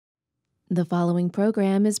The following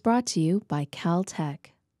program is brought to you by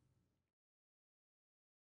Caltech.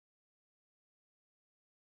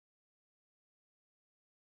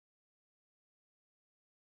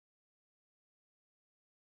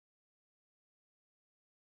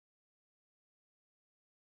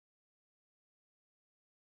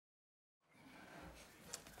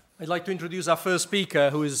 I'd like to introduce our first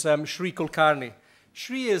speaker, who is Shri Kulkarni.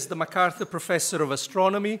 Shri is the MacArthur Professor of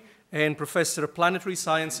Astronomy and Professor of Planetary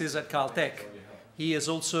Sciences at Caltech. He is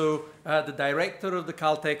also the Director of the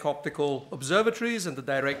Caltech Optical Observatories and the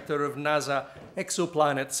Director of NASA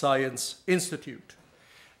Exoplanet Science Institute.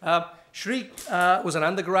 Shri was an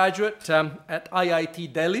undergraduate at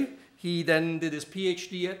IIT Delhi. He then did his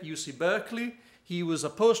PhD at UC Berkeley. He was a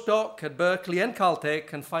postdoc at Berkeley and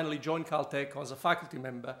Caltech, and finally joined Caltech as a faculty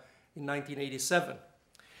member in 1987.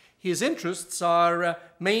 His interests are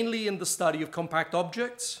mainly in the study of compact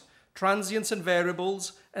objects, transients and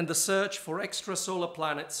variables, and the search for extrasolar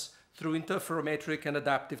planets through interferometric and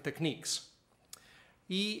adaptive techniques.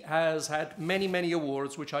 He has had many, many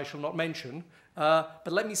awards, which I shall not mention, but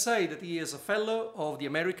let me say that he is a fellow of the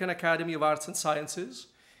American Academy of Arts and Sciences.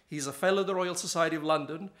 He's a fellow of the Royal Society of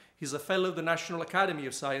London. He's a fellow of the National Academy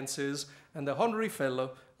of Sciences and the honorary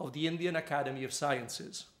fellow of the Indian Academy of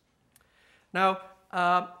Sciences. Now,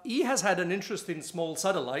 he has had an interest in small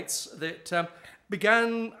satellites that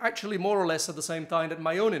began actually more or less at the same time that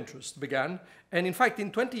my own interest began. And in fact,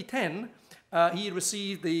 in 2010, he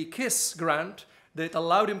received the KISS grant that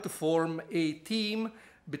allowed him to form a team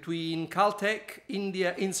between Caltech,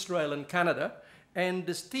 India, Israel, and Canada. And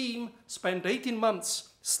this team spent 18 months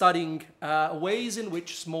studying ways in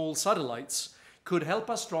which small satellites could help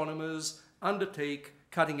astronomers undertake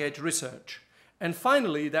cutting-edge research. And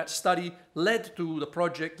finally, that study led to the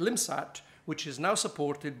project LIMSat, which is now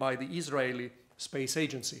supported by the Israeli Space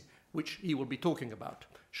Agency, which he will be talking about.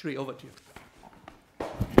 Shri, over to you.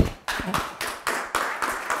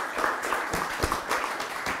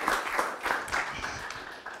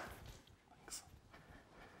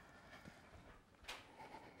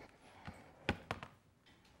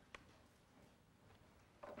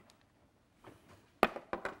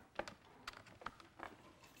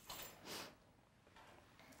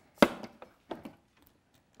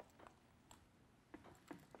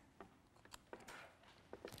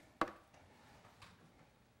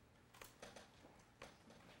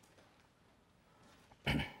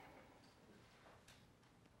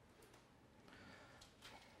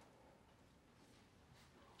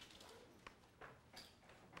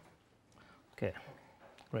 Okay,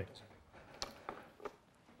 great.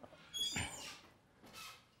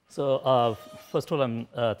 So first of all, I'm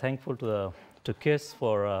thankful to KISS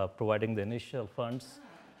for providing the initial funds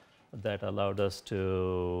that allowed us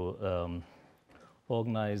to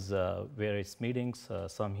organize various meetings,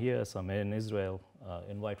 some here, some in Israel,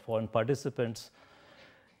 invite foreign participants,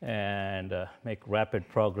 and make rapid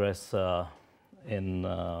progress in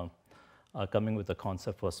coming with a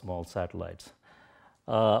concept for small satellites.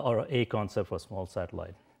 Or a concept for small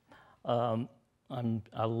satellite. There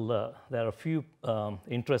are a few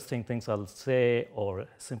interesting things I'll say or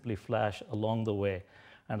simply flash along the way,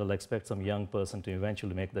 and I'll expect some young person to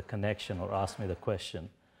eventually make the connection or ask me the question.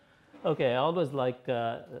 Okay, I always like,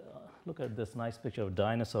 look at this nice picture of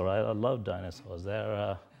dinosaur. I love dinosaurs.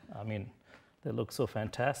 I mean, they look so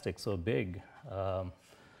fantastic, so big,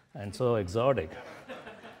 and so exotic.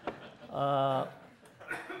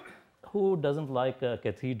 Who doesn't like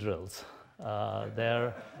cathedrals?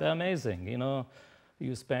 They're amazing. You know,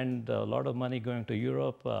 you spend a lot of money going to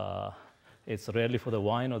Europe. It's rarely for the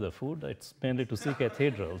wine or the food. It's mainly to see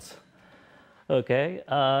cathedrals. Okay,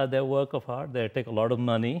 they're work of art. They take a lot of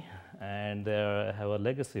money, and they have a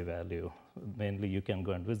legacy value. Mainly, you can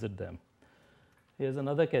go and visit them. Here's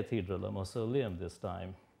another cathedral, a mausoleum this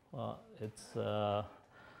time. It's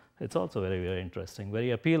also very, very interesting,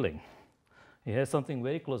 very appealing. Here's something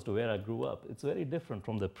very close to where I grew up. It's very different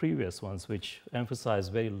from the previous ones, which emphasize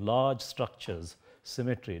very large structures,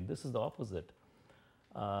 symmetry. This is the opposite.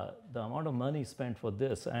 The amount of money spent for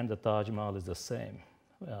this and the Taj Mahal is the same.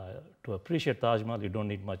 To appreciate Taj Mahal, you don't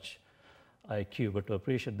need much IQ, but to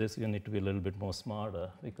appreciate this, you need to be a little bit more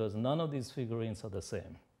smarter, because none of these figurines are the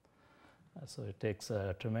same. So it takes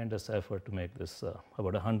a tremendous effort to make this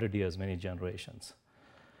about 100 years, many generations.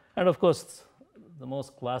 And of course, the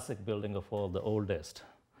most classic building of all, the oldest,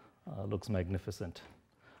 looks magnificent.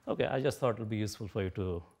 Okay, I just thought it would be useful for you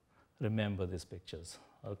to remember these pictures,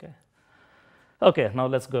 okay? Okay, now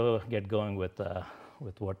let's get going with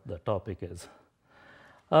what the topic is.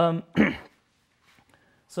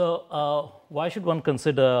 So why should one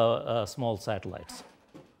consider small satellites?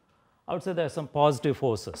 I would say there are some positive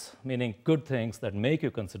forces, meaning good things that make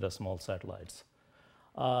you consider small satellites.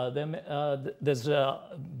 There's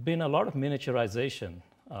been a lot of miniaturization,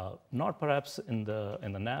 not perhaps in the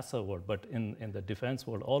NASA world, but in the defense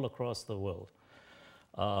world all across the world.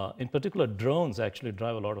 In particular, drones actually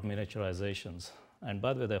drive a lot of miniaturizations. And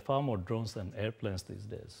by the way, there are far more drones than airplanes these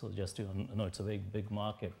days. So just to know, it's a very big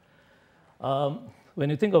market. When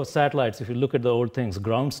you think of satellites, if you look at the old things,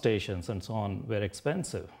 ground stations and so on were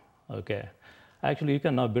expensive. Okay. Actually, you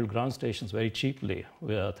can now build ground stations very cheaply.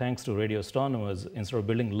 Thanks to radio astronomers, instead of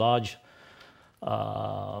building large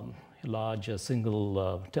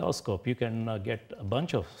single telescope, you can get a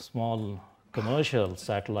bunch of small commercial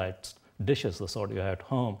satellite dishes, the sort you have at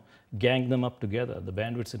home, gang them up together. The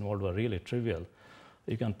bandwidths involved are really trivial.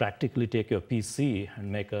 You can practically take your PC and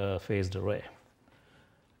make a phased array.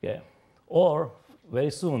 Okay. Or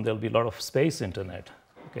very soon there'll be a lot of space internet,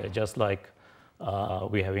 okay, just like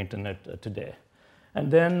we have internet today. And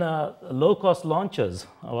then low-cost launches.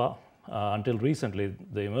 Until recently,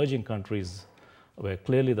 the emerging countries were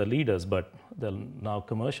clearly the leaders, but there are now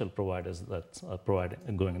commercial providers that are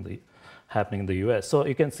happening in the US. So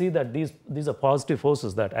you can see that these are positive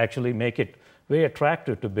forces that actually make it very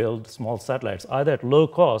attractive to build small satellites, either at low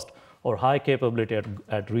cost or high capability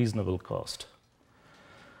at reasonable cost.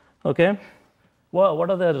 Okay. Well, what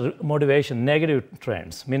are the motivation, negative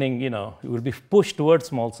trends? Meaning, you will be pushed towards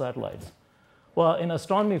small satellites. Well, in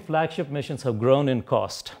astronomy, flagship missions have grown in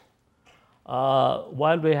cost.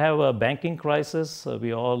 While we have a banking crisis,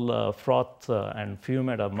 we all froth and fume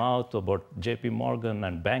at our mouth about JP Morgan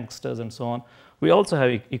and banksters and so on. We also have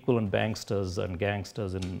equivalent banksters and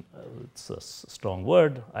gangsters, and it's a strong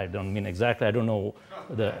word. I don't mean exactly, I don't know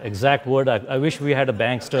the exact word. I wish we had a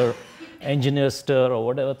bankster, engineer stir, or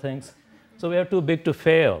whatever things. So we are too big to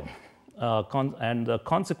fail. And the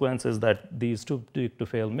consequence is that these too big to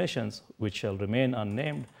fail missions, which shall remain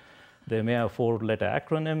unnamed, they may have 4-letter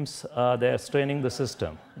acronyms. They are straining the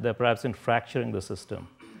system. They're perhaps fracturing the system.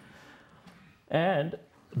 And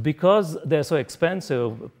because they're so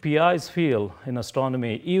expensive, PIs feel in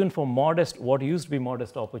astronomy, even for what used to be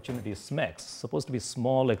modest opportunities, SMECs, supposed to be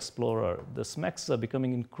small explorer, the SMECs are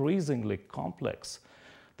becoming increasingly complex.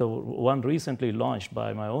 The one recently launched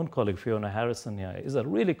by my own colleague Fiona Harrison here is a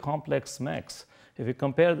really complex SMECs. If you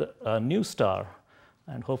compare the New Star,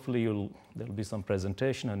 and hopefully there'll be some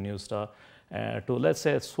presentation on New Star, to let's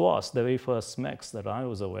say SWAS, the very first SMECs that I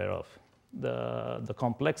was aware of, the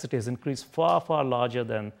complexity has increased far, far larger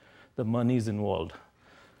than the monies involved.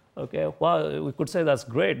 Okay, well, we could say that's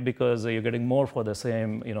great because you're getting more for the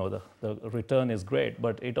same, the return is great,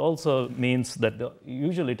 but it also means that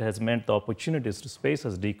usually it has meant the opportunities to space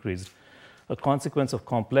has decreased. A consequence of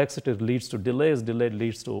complexity leads to delays, delay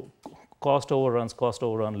leads to cost overruns, cost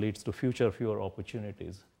overrun leads to fewer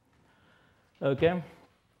opportunities. Okay,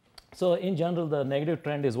 so in general, the negative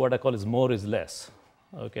trend is what I call is more is less.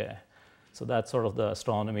 Okay. So that's sort of the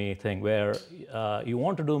astronomy thing where you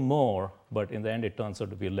want to do more, but in the end it turns out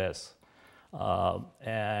to be less. So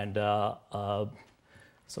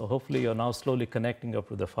hopefully you're now slowly connecting up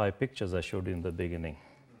with the 5 pictures I showed you in the beginning.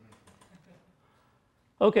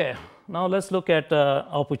 Okay, now let's look at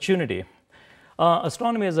opportunity.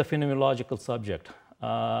 Astronomy is a phenomenological subject.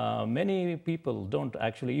 Many people don't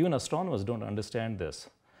actually, even astronomers don't understand this.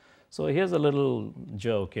 So here's a little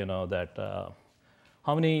joke, that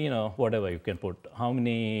how many, whatever you can put, how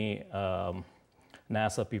many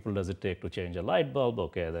NASA people does it take to change a light bulb?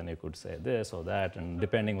 Okay, then you could say this or that, and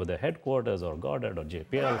depending with the headquarters or Goddard or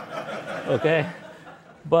JPL, okay?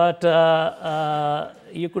 But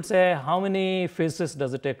you could say, how many physicists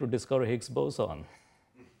does it take to discover Higgs boson?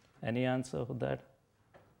 Any answer for that?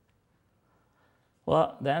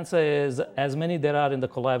 Well, the answer is as many there are in the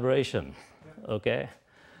collaboration, okay?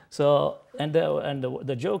 So, and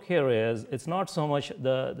the joke here is, it's not so much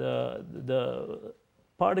the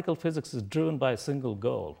particle physics is driven by a single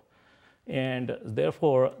goal. And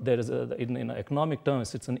therefore, there is in economic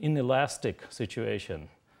terms, it's an inelastic situation,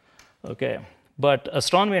 okay? But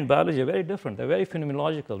astronomy and biology are very different. They're very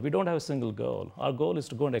phenomenological. We don't have a single goal. Our goal is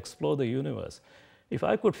to go and explore the universe. If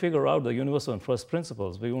I could figure out the universe on first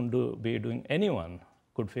principles, we wouldn't be doing, anyone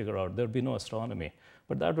could figure out, there'd be no astronomy.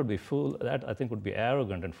 But that would be that I think would be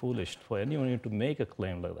arrogant and foolish for anyone to make a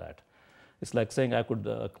claim like that. It's like saying I could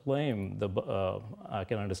claim I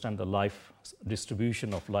can understand the life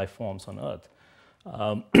distribution of life forms on Earth.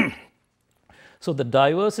 So the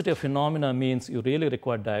diversity of phenomena means you really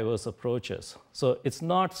require diverse approaches. So it's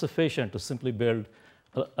not sufficient to simply build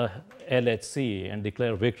a LHC and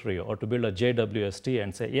declare victory, or to build a JWST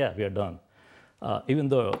and say, yeah, we are done. Even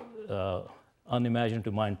though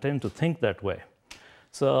unimaginative mind tend to think that way.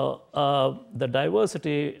 So the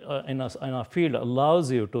diversity in our field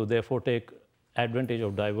allows you to therefore take advantage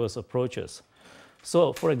of diverse approaches.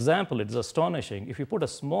 So for example, it's astonishing, if you put a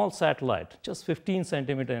small satellite, just 15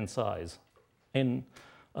 centimeter in size, in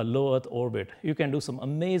a low Earth orbit, you can do some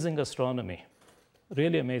amazing astronomy,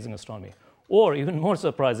 really amazing astronomy. Or even more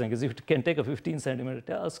surprising is you can take a 15 centimeter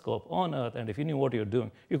telescope on Earth, and if you knew what you're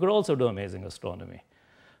doing, you could also do amazing astronomy.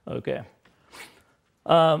 Okay.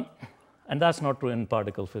 And that's not true in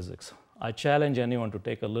particle physics. I challenge anyone to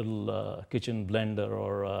take a little kitchen blender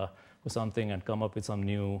or something and come up with some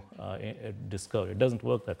new discovery. It doesn't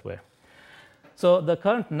work that way. So the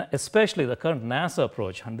current, especially the current NASA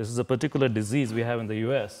approach, and this is a particular disease we have in the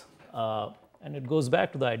US, and it goes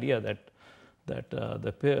back to the idea that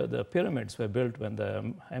the pyramids were built when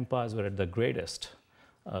the empires were at the greatest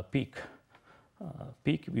peak.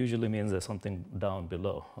 Peak usually means there's something down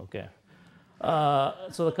below, okay?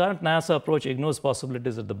 So the current NASA approach ignores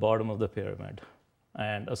possibilities at the bottom of the pyramid.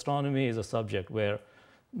 And astronomy is a subject where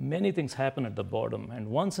many things happen at the bottom, and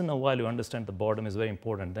once in a while you understand the bottom is very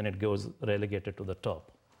important, then it goes relegated to the top.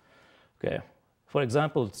 Okay? For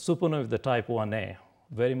example, supernovae of the type 1a,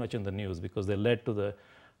 very much in the news because they led to the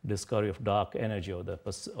discovery of dark energy or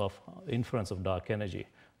of inference of dark energy.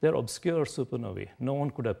 They're obscure supernovae. No one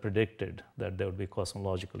could have predicted that there would be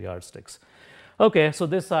cosmological yardsticks. Okay, so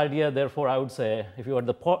this idea, therefore, I would say, if you're at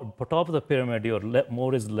the top of the pyramid,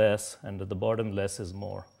 more is less, and at the bottom, less is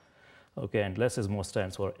more. Okay, and less is more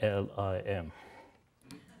stands for LIM.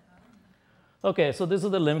 Okay, so this is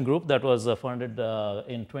the LIM group that was funded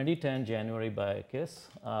in 2010, January by KISS.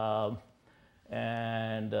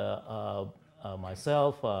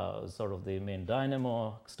 Myself, sort of the main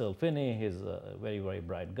dynamo, Still Finney, he's a very, very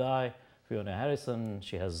bright guy. Fiona Harrison,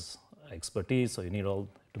 she has expertise, so you need all,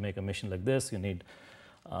 to make a mission like this, you need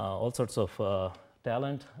all sorts of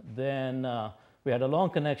talent. Then we had a long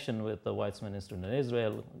connection with the Weizmann Institute in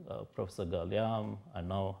Israel, Professor Galyam, and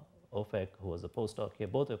now Ofek, who was a postdoc here.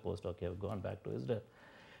 Both are postdoc here, have gone back to Israel.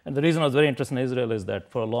 And the reason I was very interested in Israel is that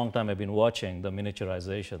for a long time I've been watching the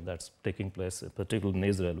miniaturization that's taking place, particularly in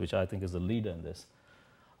Israel, which I think is the leader in this.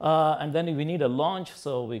 And then we need a launch,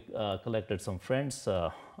 so we collected some friends,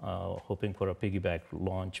 hoping for a piggyback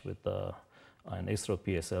launch with an ISRO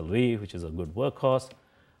PSLV, which is a good workhorse.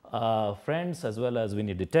 Friends, as well as we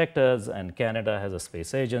need detectors, and Canada has a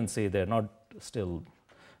space agency. They're not still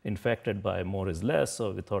infected by more is less, so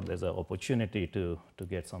we thought there's an opportunity to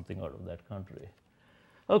get something out of that country.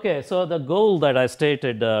 Okay, so the goal that I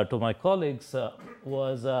stated to my colleagues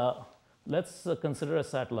was let's consider a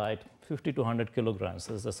satellite 50 to 100 kilograms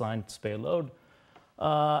as the science payload.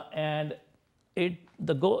 And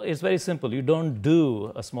the goal is very simple. You don't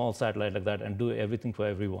do a small satellite like that and do everything for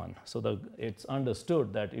everyone. So it's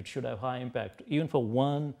understood that it should have high impact, even for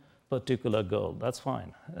one particular goal. That's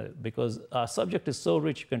fine, because our subject is so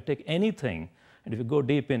rich, you can take anything, and if you go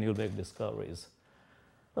deep in, you'll make discoveries.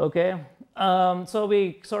 Okay, so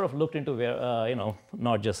we sort of looked into where,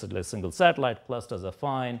 not just a single satellite, clusters are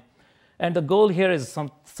fine. And the goal here is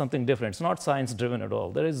something different. It's not science-driven at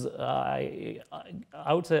all. There is, I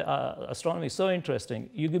would say, astronomy is so interesting.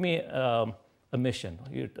 You give me a mission.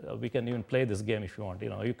 We can even play this game if you want.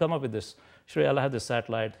 You come up with this, Shri, I'll have this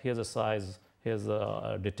satellite. Here's a size. Here's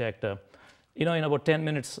a detector. In about 10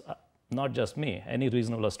 minutes, not just me, any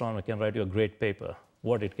reasonable astronomer can write you a great paper,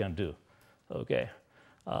 what it can do. Okay.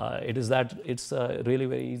 It's a really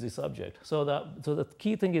very easy subject. So the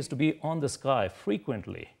key thing is to be on the sky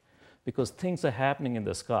frequently, because things are happening in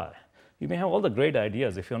the sky. You may have all the great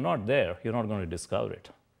ideas. If you're not there, you're not going to discover it.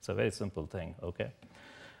 It's a very simple thing, okay?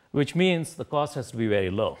 Which means the cost has to be very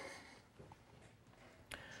low.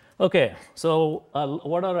 Okay, so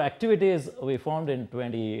what are our activities? We formed in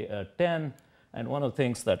 2010, and one of the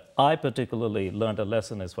things that I particularly learned a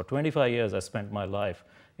lesson is for 25 years I spent my life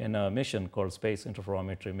in a mission called Space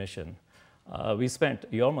Interferometry Mission. We spent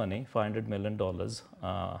your money, $500 million,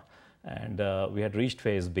 and we had reached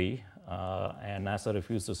phase B, and NASA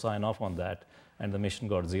refused to sign off on that, and the mission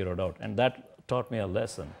got zeroed out. And that taught me a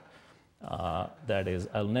lesson. That is,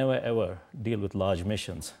 I'll never ever deal with large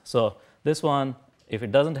missions. So this one, if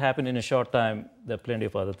it doesn't happen in a short time, there are plenty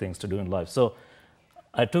of other things to do in life. So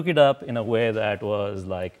I took it up in a way that was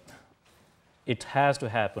like, it has to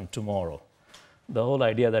happen tomorrow. The whole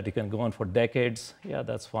idea that you can go on for decades, yeah,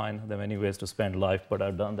 that's fine. There are many ways to spend life, but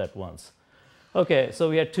I've done that once. Okay, so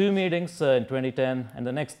we had 2 meetings in 2010, and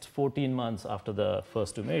the next 14 months after the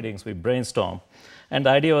first 2 meetings, we brainstormed. And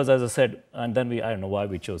the idea was, as I said, and then I don't know why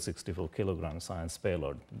we chose 64 kilogram science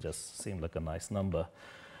payload. It just seemed like a nice number.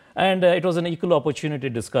 And it was an equal opportunity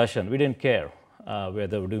discussion. We didn't care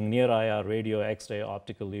whether we're doing near IR, radio, X-ray,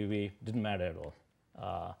 optical UV, didn't matter at all.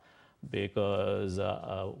 because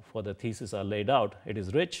for the thesis I laid out, it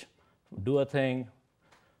is rich, do a thing,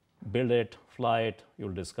 build it, fly it,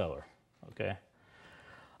 you'll discover, okay?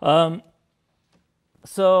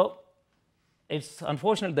 So it's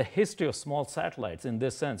unfortunate the history of small satellites in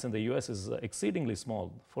this sense in the US is exceedingly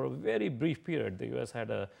small. For a very brief period, the US had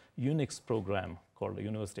a Unix program called the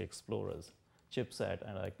University Explorers, ChipSat,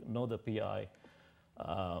 and I know the PI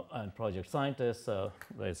and project scientists.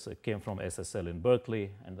 It came from SSL in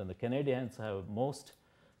Berkeley, and then the Canadians have MOST,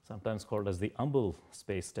 sometimes called as the Humble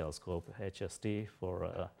Space Telescope, HST,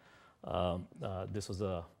 for this was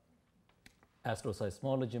a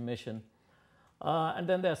astroseismology mission. And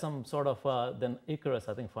then there's some sort of, then Icarus,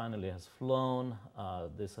 I think, finally has flown.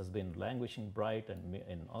 This has been languishing bright, and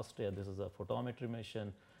in Austria, this is a photometry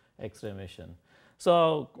mission, X-ray mission.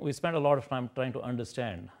 So we spent a lot of time trying to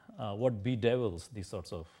understand what bedevils these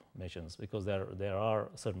sorts of missions, because there are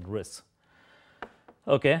certain risks.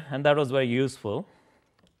 Okay, and that was very useful.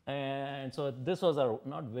 And so this was our,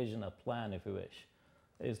 not vision, a plan, if you wish,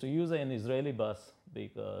 is to use an Israeli bus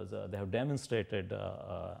because they have demonstrated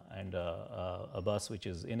a bus which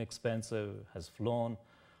is inexpensive, has flown,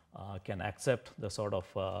 can accept the sort of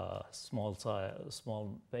small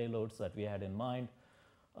payloads that we had in mind.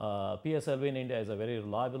 PSLV in India is a very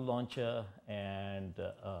reliable launcher, and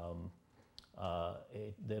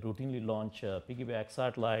they routinely launch piggyback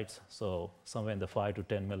satellites. So somewhere in the $5 to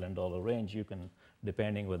 $10 million range, you can,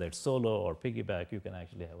 depending whether it's solo or piggyback, you can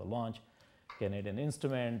actually have a launch. Canadian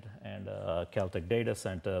Instrument and Caltech Data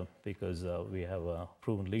Center, because we have a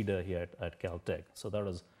proven leader here at Caltech. So that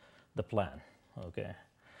was the plan, okay.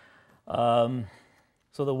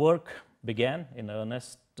 So the work began in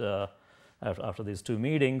earnest after these two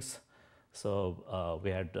meetings. So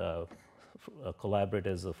we had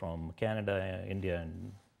collaborators from Canada, India,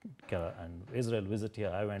 and Israel visit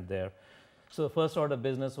here. I went there. So the first order of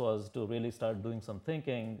business was to really start doing some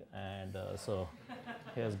thinking, and so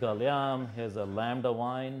here's Galyam, here's a Lambda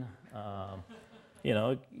wine. You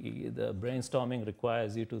know, the brainstorming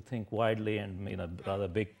requires you to think widely and in a rather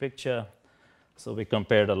big picture. So we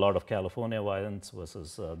compared a lot of California wines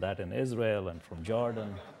versus that in Israel and from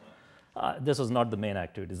Jordan. This was not the main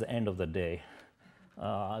activity, it's the end of the day.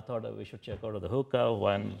 I thought that we should check out of the hookah,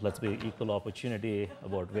 one, let's be equal opportunity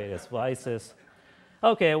about various vices.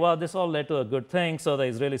 Okay, well, this all led to a good thing. So the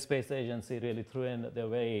Israeli Space Agency really threw in, they're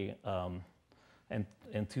very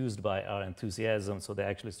enthused by our enthusiasm, so they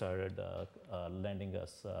actually started lending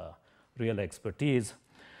us real expertise.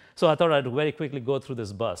 So I thought I'd very quickly go through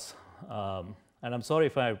this bus. And I'm sorry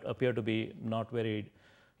if I appear to be not very,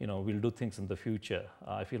 you know, we'll do things in the future.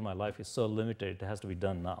 I feel my life is so limited, it has to be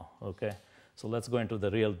done now, okay? So let's go into the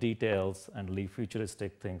real details and leave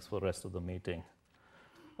futuristic things for the rest of the meeting.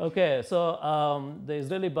 Okay, so the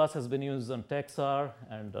Israeli bus has been used on Texar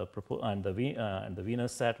and the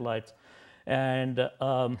Venus satellites. And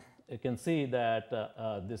you can see that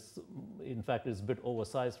this, in fact, is a bit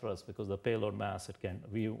oversized for us because the payload mass,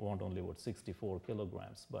 we want only, 64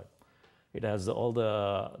 kilograms, but it has all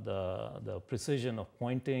the precision of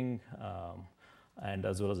pointing and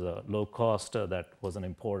as well as the low cost that was an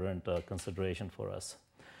important consideration for us.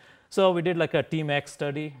 So we did like a Team X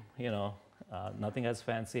study, you know, nothing as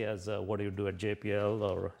fancy as what do you do at JPL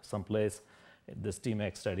or someplace. This Team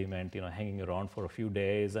X study meant, you know, hanging around for a few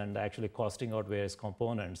days and actually costing out various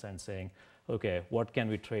components and saying, okay, what can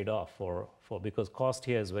we trade off for because cost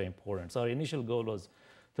here is very important. So our initial goal was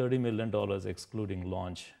 $30 million excluding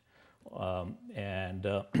launch.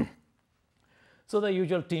 So the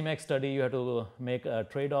usual Team X study, you have to make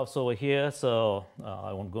trade-offs over here. So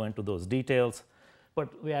I won't go into those details.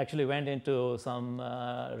 But we actually went into some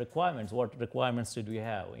requirements. What requirements did we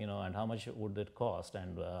have, you know, and how much would it cost?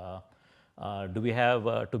 And do we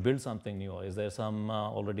have to build something new? Is there some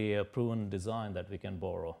already a proven design that we can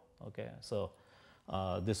borrow? Okay, so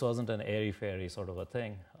this wasn't an airy-fairy sort of a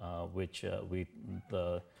thing, which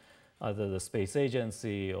either the space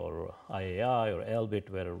agency or IAI or Elbit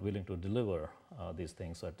were willing to deliver these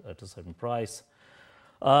things at a certain price.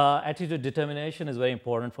 Attitude determination is very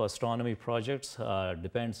important for astronomy projects.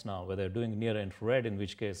 Depends now whether you're doing near infrared, in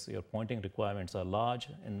which case your pointing requirements are large,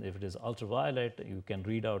 and if it is ultraviolet, you can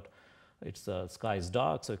read out, sky is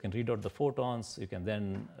dark, so you can read out the photons. You can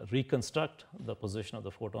then reconstruct the position of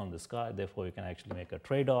the photon in the sky. Therefore, you can actually make a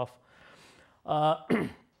trade-off.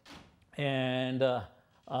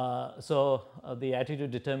 So the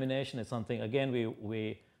attitude determination is something, again, we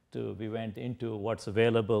went into what's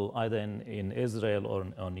available either in Israel or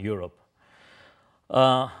in Europe.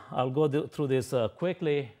 I'll go through this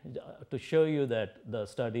quickly to show you that the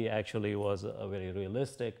study actually was very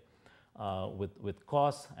realistic. with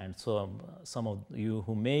costs. And so some of you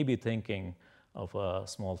who may be thinking of a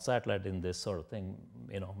small satellite in this sort of thing,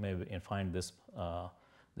 maybe find this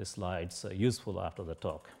slides useful after the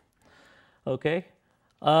talk. Okay.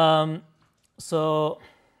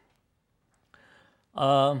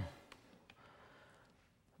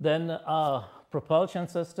 Then propulsion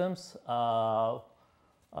systems are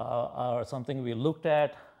something we looked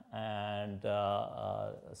at, and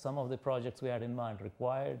some of the projects we had in mind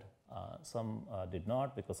required, some did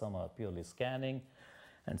not, because some are purely scanning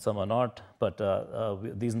and some are not, but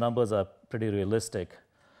these numbers are pretty realistic.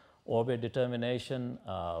 Orbit determination,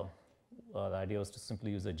 the idea was to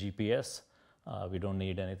simply use a GPS. We don't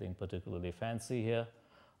need anything particularly fancy here.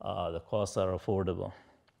 The costs are affordable.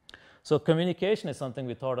 So communication is something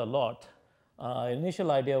we thought a lot.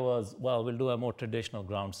 Initial idea was, well, we'll do a more traditional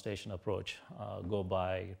ground station approach, go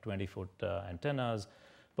by 20-foot antennas.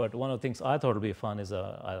 But one of the things I thought would be fun is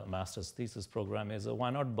a master's thesis program is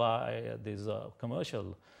why not buy these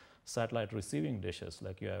commercial satellite receiving dishes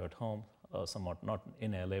like you have at home, somewhat not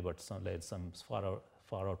in LA, but some far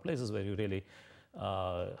out places where you really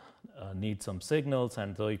need some signals.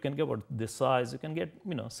 And so you can get about this size, you can get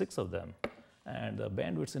 6 of them. And the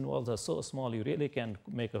bandwidths involved are so small, you really can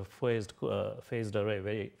make a phased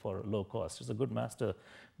array for low cost. It's a good master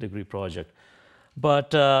degree project.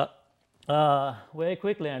 But very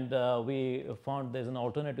quickly, and we found there's an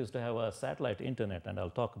alternative to have a satellite internet, and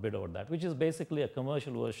I'll talk a bit about that, which is basically a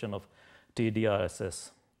commercial version of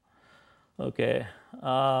TDRSS. Okay,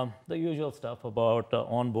 the usual stuff about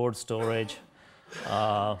onboard storage,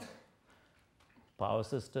 power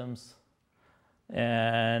systems,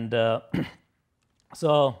 and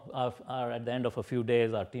so at the end of a few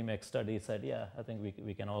days, our TMX study said, yeah, I think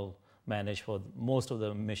we can all manage for most of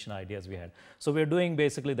the mission ideas we had. So we're doing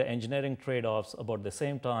basically the engineering trade-offs about the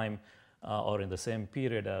same time or in the same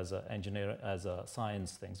period as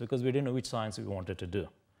science things, because we didn't know which science we wanted to do.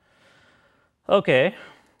 Okay,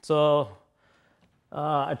 so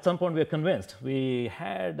at some point we were convinced. We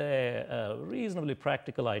had a reasonably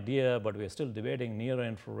practical idea, but we were still debating near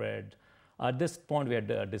infrared. At this point, we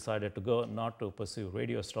had decided to not to pursue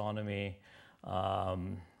radio astronomy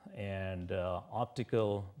and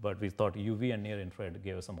optical, but we thought UV and near infrared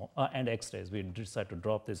gave us some, and X-rays. We decided to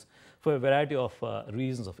drop this for a variety of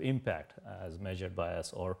reasons of impact as measured by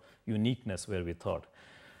us, or uniqueness where we thought.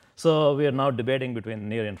 So we are now debating between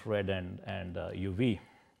near infrared and UV.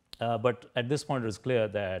 But at this point, it was clear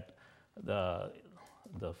that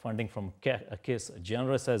the funding from KISS,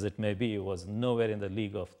 generous as it may be, was nowhere in the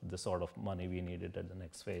league of the sort of money we needed at the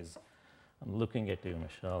next phase. I'm looking at you,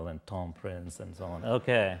 Michelle, and Tom Prince, and so on.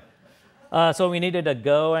 Okay. So we needed a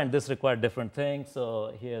go, and this required different things.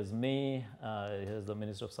 So here's me. Here's the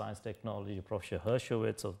Minister of Science Technology, Professor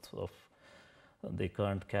Hershowitz of the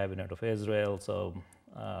current cabinet of Israel. So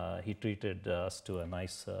he treated us to a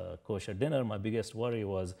nice kosher dinner. My biggest worry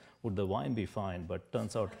was, would the wine be fine? But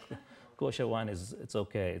turns out kosher wine it's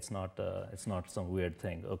okay. It's not some weird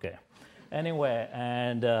thing. Okay. Anyway,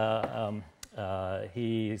 and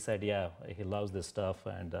he said, yeah, he loves this stuff,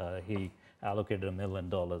 and he allocated $1 million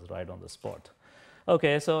right on the spot.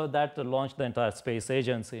 Okay, so that launched the entire space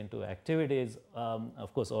agency into activities.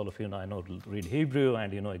 Of course, all of you know I know to read Hebrew,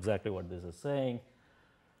 and you know exactly what this is saying.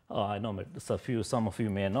 I know some of you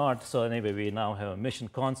may not. So anyway, we now have a mission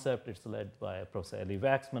concept. It's led by Professor Eli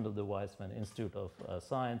Waxman of the Weizmann Institute of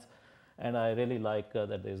Science. And I really like that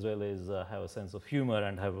the Israelis have a sense of humor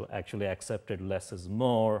and have actually accepted less is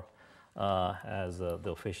more as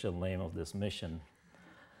the official name of this mission.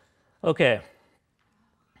 Okay.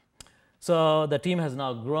 So the team has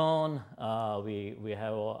now grown. We've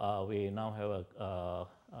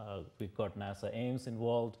got NASA Ames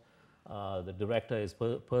involved. The director is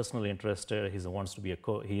personally interested. He wants to be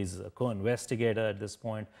he's a co-investigator at this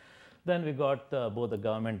point. Then we got both the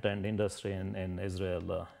government and industry in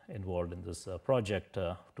Israel involved in this project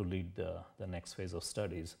to lead the next phase of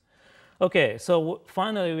studies. Okay, so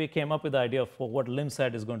finally we came up with the idea for what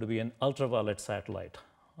LIMSat is going to be, an ultraviolet satellite.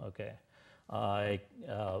 Okay,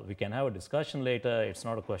 we can have a discussion later. It's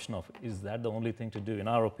not a question of is that the only thing to do. In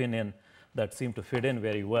our opinion, that seemed to fit in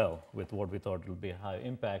very well with what we thought would be high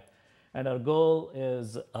impact. And our goal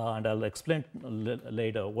is, and I'll explain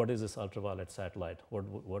later, what is this ultraviolet satellite?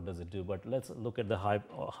 What does it do? But let's look at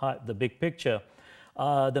the big picture.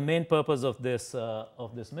 The main purpose of this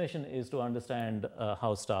mission is to understand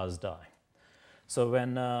how stars die. So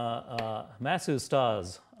when massive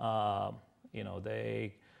stars,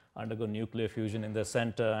 they undergo nuclear fusion in the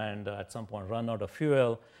center and at some point run out of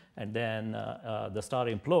fuel, and then the star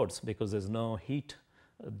implodes because there's no heat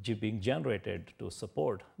being generated to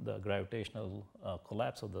support the gravitational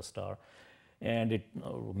collapse of the star. And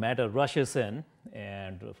matter rushes in,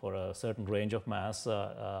 and for a certain range of mass,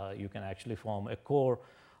 you can actually form a core,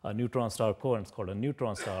 a neutron star core, and it's called a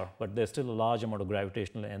neutron star, but there's still a large amount of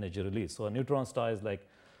gravitational energy released. So a neutron star is like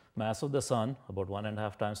mass of the sun, about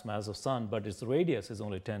 1.5 times mass of sun, but its radius is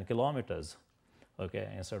only 10 kilometers,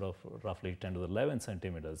 okay, instead of roughly 10 to the 11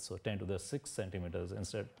 centimeters, so 10 to the 6 centimeters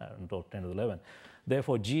instead of 10 to the 11.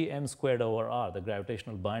 Therefore, gm squared over r, the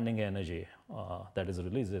gravitational binding energy that is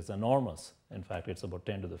released, is enormous. In fact, it's about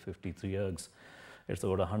 10 to the 53 ergs. It's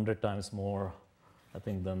about 100 times more, I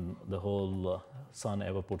think, than the whole sun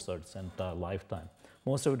ever puts out its entire lifetime.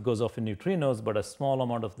 Most of it goes off in neutrinos, but a small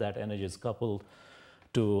amount of that energy is coupled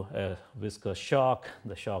to a viscous shock.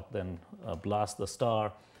 The shock then blasts the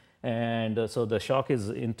star. And so the shock is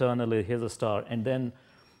internally, here's a star, and then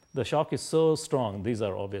the shock is so strong. These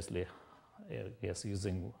are obviously, yes,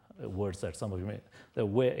 using words that some of you may, they're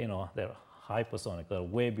way, they're hypersonic, they're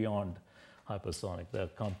way beyond hypersonic. They're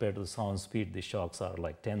compared to the sound speed, the shocks are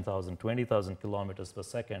like 10,000, 20,000 kilometers per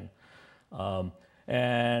second.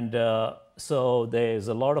 So there's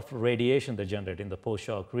a lot of radiation they generate in the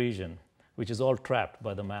post-shock region, which is all trapped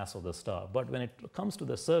by the mass of the star. But when it comes to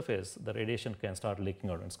the surface, the radiation can start leaking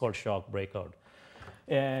out. It's called shock breakout.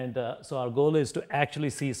 And so our goal is to actually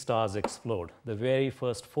see stars explode, the very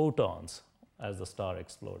first photons as the star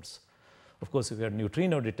explodes. Of course, if you had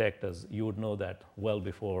neutrino detectors, you would know that well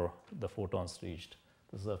before the photons reached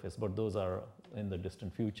the surface, but those are in the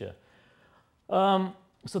distant future.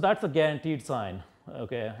 So that's a guaranteed sign,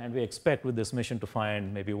 okay? And we expect with this mission to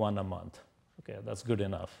find maybe one a month. Okay, that's good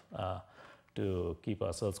enough to keep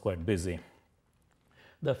ourselves quite busy.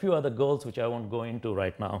 There are a few other goals which I won't go into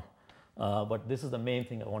right now, but this is the main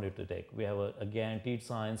thing I wanted to take. We have a guaranteed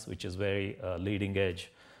science which is very leading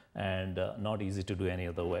edge and not easy to do any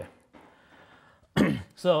other way.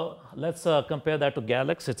 So let's compare that to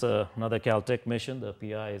GALEX. It's another Caltech mission. The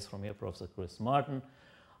PI is from here, Professor Chris Martin.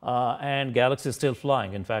 And GALEX is still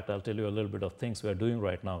flying. In fact, I'll tell you a little bit of things we're doing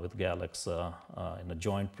right now with GALEX in a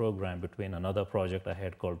joint program between another project I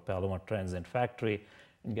had called Palomar Transient Factory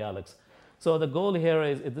and GALEX. So the goal here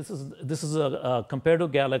is, this is compared to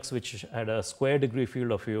GALEX, which had a square degree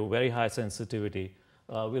field of view, very high sensitivity,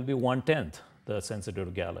 will be 1/10 the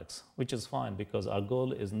sensitivity to GALEX, which is fine because our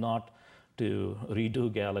goal is not to redo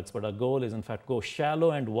GALEX, but our goal is in fact go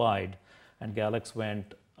shallow and wide, and GALEX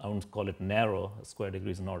went, I won't call it narrow, square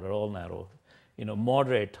degree is not at all narrow,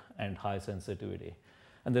 moderate and high sensitivity.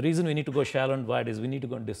 And the reason we need to go shallow and wide is we need to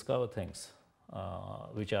go and discover things,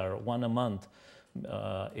 which are one a month,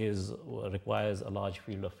 requires a large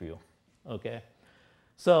field of view, okay?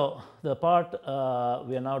 So the part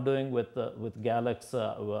we are now doing with GALEX,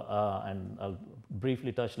 and I'll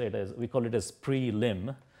briefly touch later, is we call it as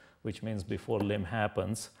pre-LIM, which means before LIM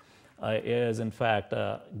happens, is in fact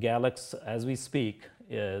GALEX, as we speak,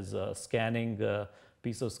 is scanning a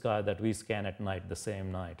piece of sky that we scan at night, the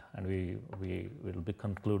same night, and we will be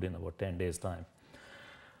concluded in about 10 days' time.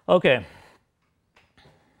 Okay.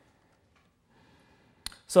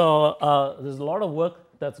 So there's a lot of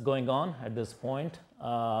work that's going on at this point.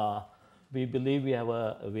 We believe we have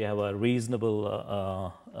a reasonable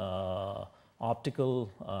optical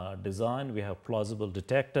design. We have plausible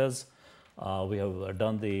detectors. We have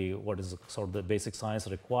done what is sort of the basic science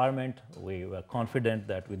requirement. We were confident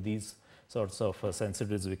that with these sorts of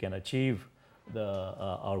sensitivities we can achieve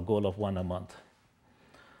our goal of one a month.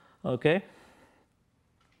 Okay.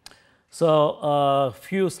 So a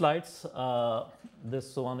few slides.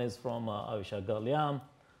 This one is from Avishai Galyam,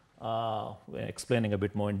 explaining a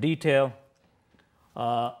bit more in detail.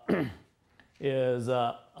 Why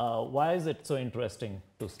is it so interesting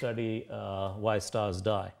to study why stars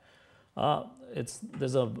die?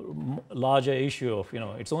 There's a larger issue of,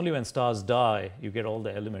 it's only when stars die you get all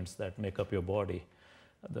the elements that make up your body.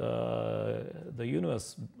 The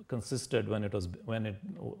universe consisted, when it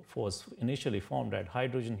was initially formed, had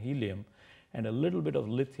hydrogen, helium, and a little bit of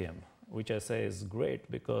lithium, which I say is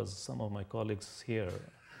great because some of my colleagues here.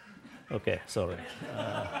 Okay, sorry.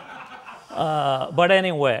 But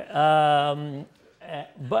anyway,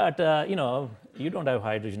 you don't have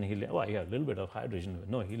hydrogen, helium. Well, you have a little bit of hydrogen,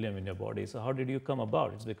 no helium in your body. So how did you come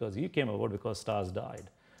about? It's because you came about because stars died.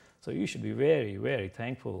 So you should be very, very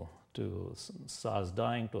thankful to stars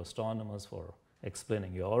dying, to astronomers for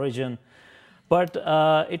explaining your origin. But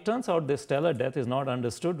it turns out this stellar death is not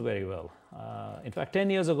understood very well. In fact, 10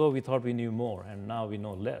 years ago, we thought we knew more, and now we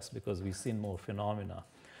know less because we've seen more phenomena.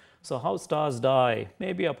 So how stars die,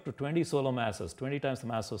 maybe up to 20 solar masses, 20 times the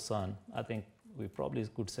mass of sun, I think we probably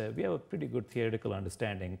could say we have a pretty good theoretical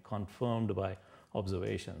understanding confirmed by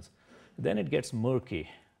observations. Then it gets murky,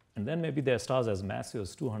 and then maybe there are stars as massive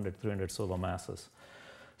as 200, 300 solar masses.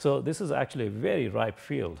 So this is actually a very ripe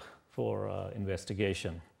field for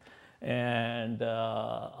investigation. And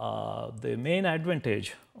the main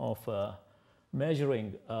advantage of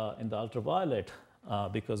measuring in the ultraviolet,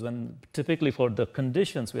 because when typically for the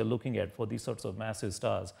conditions we are looking at for these sorts of massive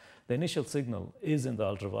stars, the initial signal is in the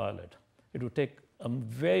ultraviolet. It would take a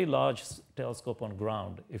very large telescope on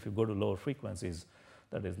ground if you go to lower frequencies,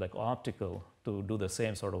 that is like optical, to do the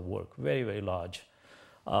same sort of work, very, very large.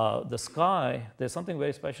 The sky, there's something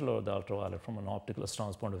very special about the ultraviolet from an optical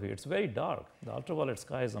astronomer's point of view. It's very dark. The ultraviolet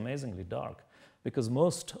sky is amazingly dark because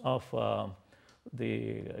most of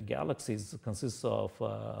the galaxies consist of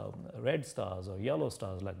red stars or yellow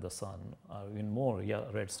stars like the sun, or even more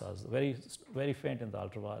red stars, very, very faint in the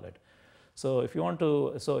ultraviolet. So if you want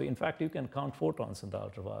to, so in fact you can count photons in the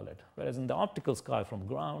ultraviolet, whereas in the optical sky from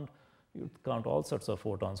ground, you count all sorts of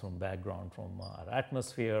photons from background, from our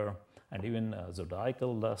atmosphere, and even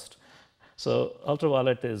zodiacal dust. So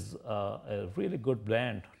ultraviolet is a really good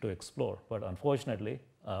blend to explore, but unfortunately,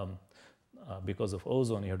 because of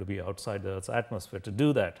ozone, you have to be outside the Earth's atmosphere to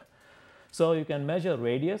do that. So you can measure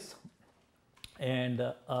radius, and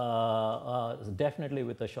definitely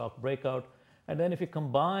with a shock breakout. And then if you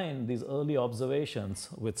combine these early observations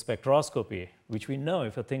with spectroscopy, which we know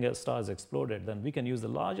if a star has exploded, then we can use the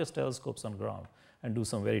largest telescopes on ground and do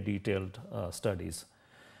some very detailed studies.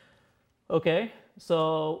 Okay,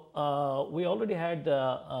 so we already had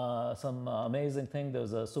some amazing thing. There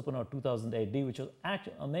was a supernova 2008D, which was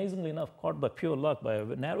actually, amazingly enough, caught by pure luck by a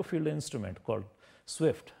narrow field instrument called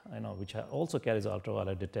SWIFT, which also carries an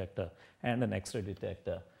ultraviolet detector and an X-ray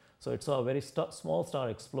detector. So it saw a very small star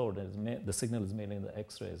explode, and the signal is mainly in the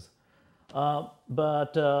X-rays.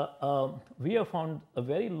 But we have found a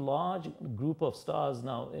very large group of stars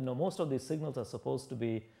now. Most of these signals are supposed to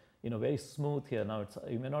be very smooth here. Now,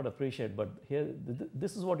 you may not appreciate, but here,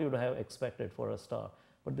 this is what you would have expected for a star.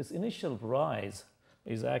 But this initial rise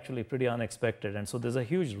is actually pretty unexpected. And so there's a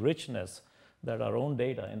huge richness that our own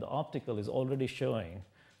data in the optical is already showing.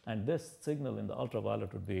 And this signal in the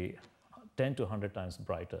ultraviolet would be 10 to 100 times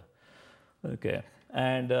brighter. Okay.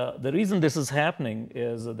 And the reason this is happening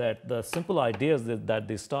is that the simple idea is that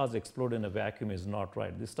the stars explode in a vacuum is not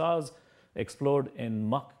right. The stars explode in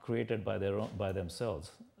muck created by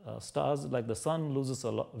themselves. Stars like the sun loses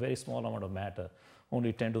a very small amount of matter,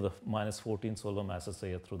 only 10 to the minus 14 solar masses a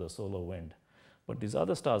year through the solar wind. But these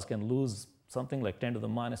other stars can lose something like 10 to the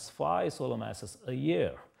minus 5 solar masses a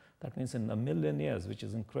year. That means in a million years, which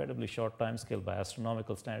is incredibly short time scale by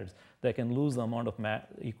astronomical standards, they can lose the amount of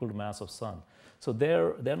equal to mass of sun. So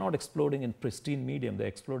they're not exploding in pristine medium. They're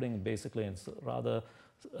exploding basically in rather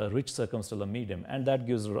a rich circumstellar medium, and that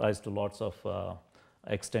gives rise to lots of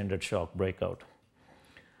extended shock breakout.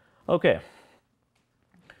 Okay.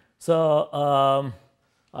 So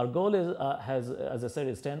our goal is, as I said,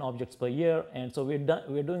 is 10 objects per year, and so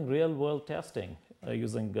we're doing real-world testing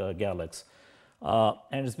using Galax.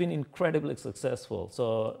 And it's been incredibly successful.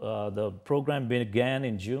 So the program began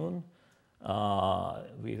in June.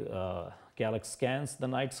 Galax scans the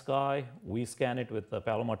night sky. We scan it with the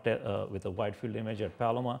with a wide field image at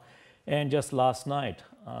Paloma. And just last night,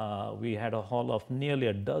 we had a haul of nearly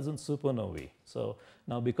a dozen supernovae. So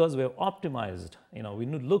now because we have optimized, we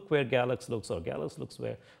look where Galax looks, or Galax looks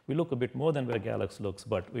where, we look a bit more than where Galax looks,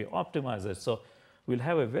 but we optimize it. So we'll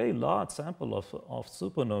have a very large sample of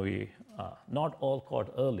supernovae, not all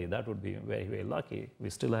caught early. That would be very, very lucky. We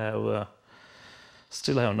still have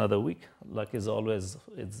another week. Luck is always,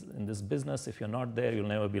 it's in this business, if you're not there, you'll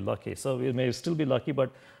never be lucky. So we may still be lucky,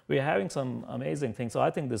 but we're having some amazing things. So I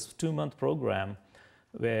think this 2-month program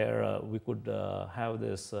where we could have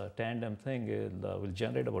this tandem thing will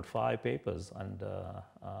generate about 5 papers. And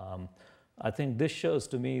I think this shows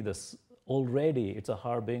to me this already, it's a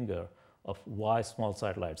harbinger of why small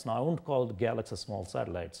satellites. Now, I won't call Galax small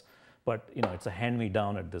satellites, but it's a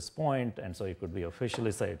hand-me-down at this point, and so you could be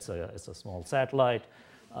officially say it's a small satellite.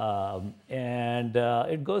 And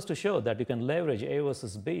it goes to show that you can leverage A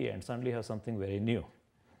versus B and suddenly have something very new.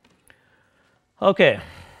 Okay.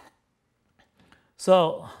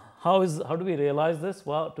 So how do we realize this?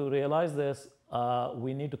 Well, to realize this,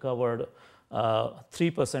 we need to cover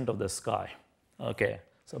 3% of the sky. Okay,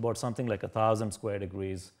 so about something like 1,000 square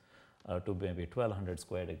degrees to maybe 1,200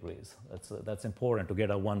 square degrees. That's important to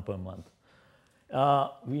get a 1 per month.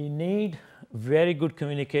 We need very good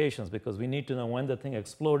communications because we need to know when the thing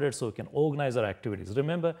exploded so we can organize our activities.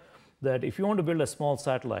 Remember that if you want to build a small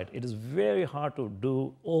satellite, it is very hard to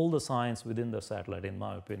do all the science within the satellite, in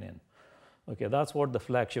my opinion. Okay, that's what the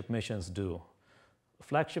flagship missions do.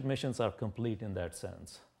 flagship missions are complete in that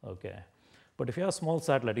sense, okay? But if you have a small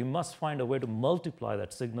satellite, you must find a way to multiply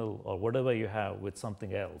that signal or whatever you have with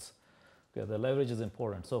something else. Okay, the leverage is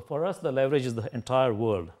important. So for us, the leverage is the entire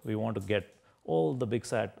world. We want to get all the big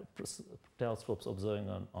telescopes observing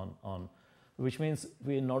on, which means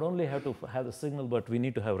we not only have to have the signal, but we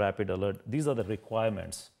need to have rapid alert. These are the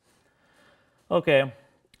requirements. Okay,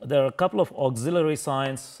 there are a couple of auxiliary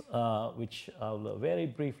science, which I'll very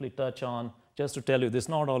briefly touch on, just to tell you this is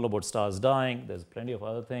not all about stars dying. There's plenty of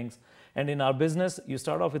other things. And in our business, you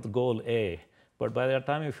start off with goal A, but by the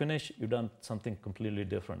time you finish, you've done something completely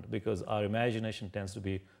different because our imagination tends to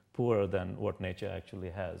be poorer than what nature actually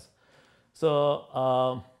has.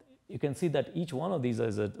 So you can see that each one of these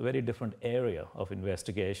is a very different area of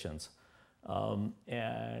investigations,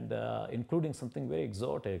 and including something very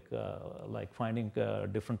exotic, like finding a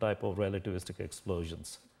different type of relativistic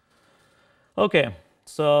explosions. Okay,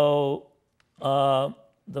 so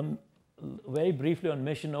very briefly on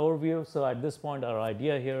mission overview. So at this point, our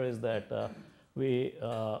idea here is that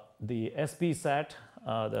the SPSat,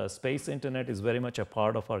 the space internet, is very much a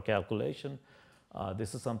part of our calculation.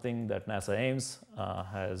 This is something that NASA Ames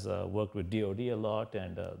has worked with DoD a lot,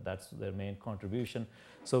 and that's their main contribution.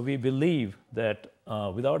 So we believe that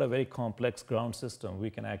without a very complex ground system,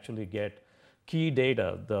 we can actually get key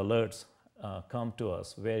data, the alerts, come to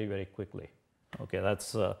us very, very quickly. Okay,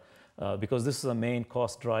 that's because this is a main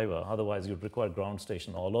cost driver. Otherwise, you'd require ground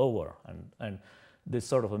station all over. And this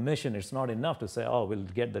sort of a mission, it's not enough to say, oh, we'll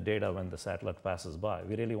get the data when the satellite passes by.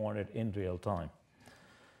 We really want it in real time.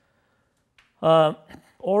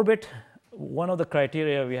 Orbit, one of the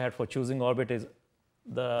criteria we had for choosing orbit is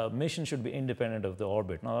the mission should be independent of the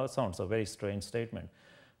orbit. Now, that sounds a very strange statement.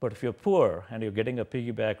 But if you're poor and you're getting a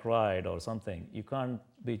piggyback ride or something, you can't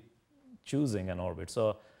be choosing an orbit.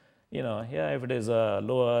 So, you know, yeah, if it is a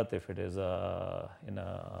low Earth, if it is in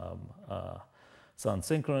a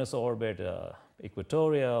sun-synchronous orbit,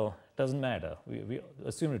 equatorial, doesn't matter. We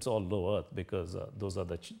assume it's all low Earth because those are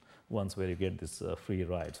the ones where you get this free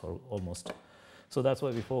rides, or almost. So that's why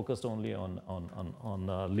we focused only on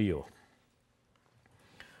LEO.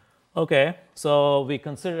 Okay, so we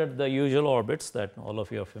considered the usual orbits that all of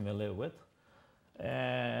you are familiar with.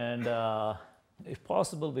 And if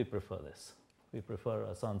possible, we prefer this. We prefer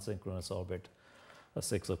a sun-synchronous orbit, a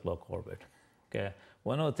 6 o'clock orbit. Okay.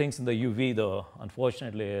 One of the things in the UV, though,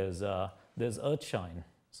 unfortunately, is there's earthshine.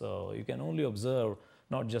 So you can only observe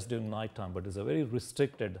not just during nighttime, but it's a very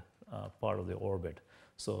restricted part of the orbit.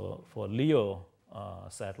 So for LEO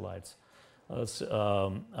satellites,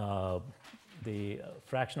 the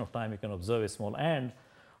fraction of time you can observe is small. And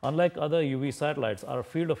unlike other UV satellites, our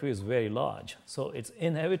field of view is very large. So it's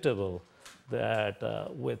inevitable that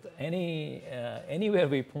with anywhere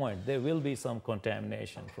we point, there will be some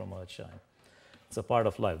contamination from earthshine. It's a part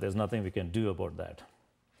of life. There's nothing we can do about that.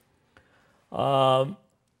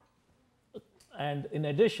 And in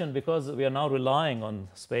addition, because we are now relying on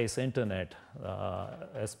space internet,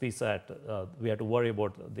 SPSat, we have to worry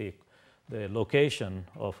about the location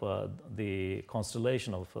of the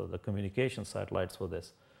constellation of the communication satellites for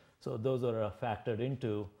this. So those are factored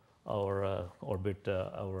into our orbit,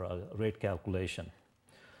 our rate calculation.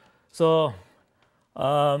 So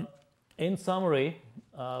in summary,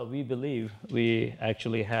 we believe we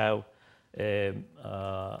actually have a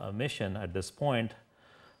mission at this point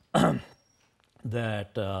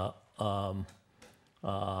that,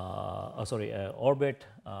 orbit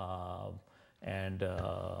and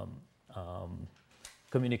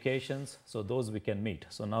communications, so those we can meet.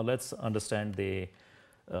 So now let's understand the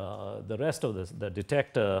rest of this, the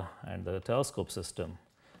detector and the telescope system.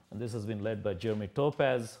 And this has been led by Jeremy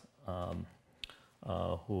Topaz,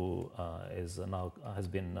 who has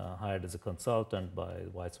been hired as a consultant by the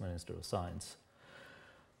Weizmann Institute of Science.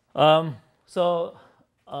 We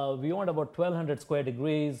want about 1,200 square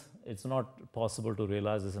degrees. It's not possible to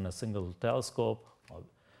realize this in a single telescope.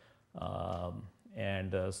 So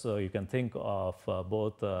you can think of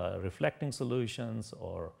both reflecting solutions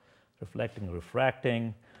or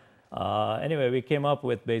refracting. Anyway, we came up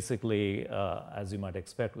with basically, as you might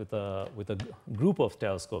expect, with a group of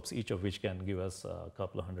telescopes, each of which can give us a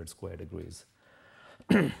couple of hundred square degrees.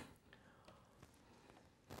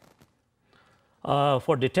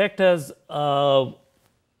 For detectors,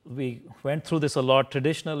 we went through this a lot.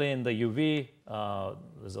 Traditionally in the UV,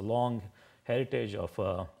 there's a long heritage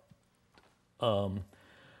of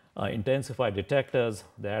intensified detectors.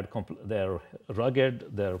 They're rugged,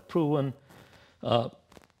 they're proven,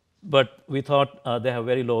 but we thought they have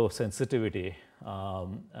very low sensitivity.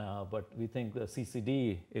 But we think the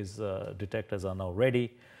CCD detectors are now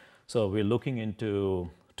ready. So we're looking into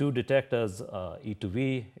two detectors,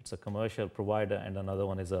 E2V, it's a commercial provider, and another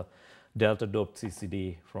one is a delta doped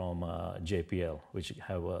CCD from JPL, which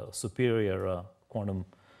have superior quantum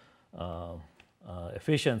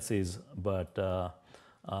efficiencies, but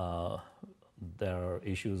there are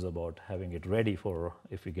issues about having it ready for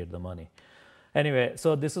if we get the money. Anyway,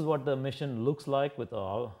 so this is what the mission looks like with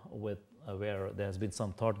where there has been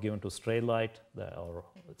some thought given to stray light, or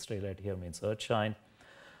stray light here means earthshine.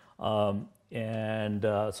 So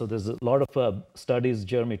there's a lot of studies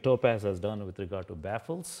Jeremy Topaz has done with regard to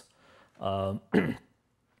baffles. And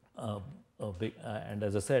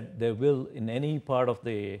as I said, there will, in any part of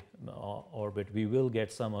the orbit, we will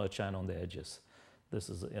get some earthshine on the edges. This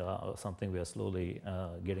is something we are slowly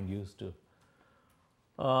getting used to.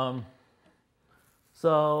 I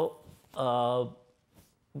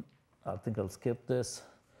think I'll skip this.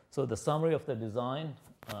 So the summary of the design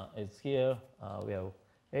is here. We have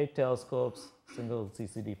 8 telescopes, single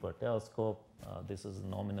CCD per telescope. This is the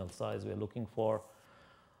nominal size we're looking for.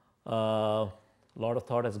 A lot of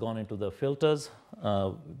thought has gone into the filters.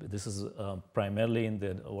 This is primarily in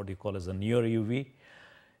the what you call as a near UV.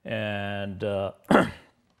 And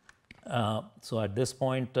so at this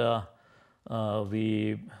point,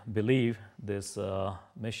 we believe this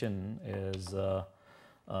mission is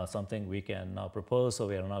something we can now propose. So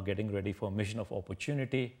we are now getting ready for mission of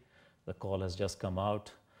opportunity. The call has just come out,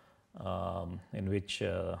 in which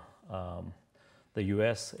the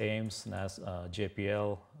US, Ames,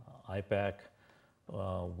 JPL, IPAC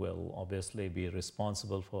will obviously be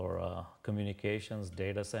responsible for communications,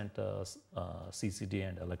 data centers, CCD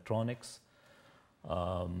and electronics,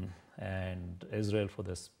 and Israel for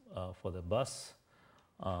this for the bus,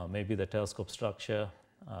 maybe the telescope structure.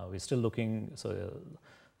 We're still looking. So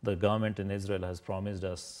the government in Israel has promised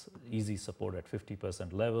us easy support at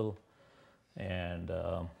 50% level, and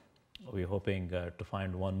we're hoping to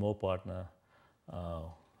find one more partner,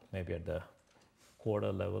 maybe at the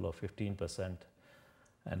quarter level of 15%.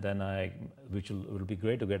 And then which will be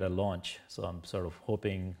great to get a launch. So I'm sort of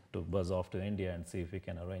hoping to buzz off to India and see if we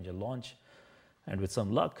can arrange a launch. And with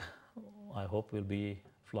some luck, I hope we'll be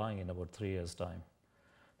flying in about 3 years' time.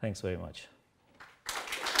 Thanks very much.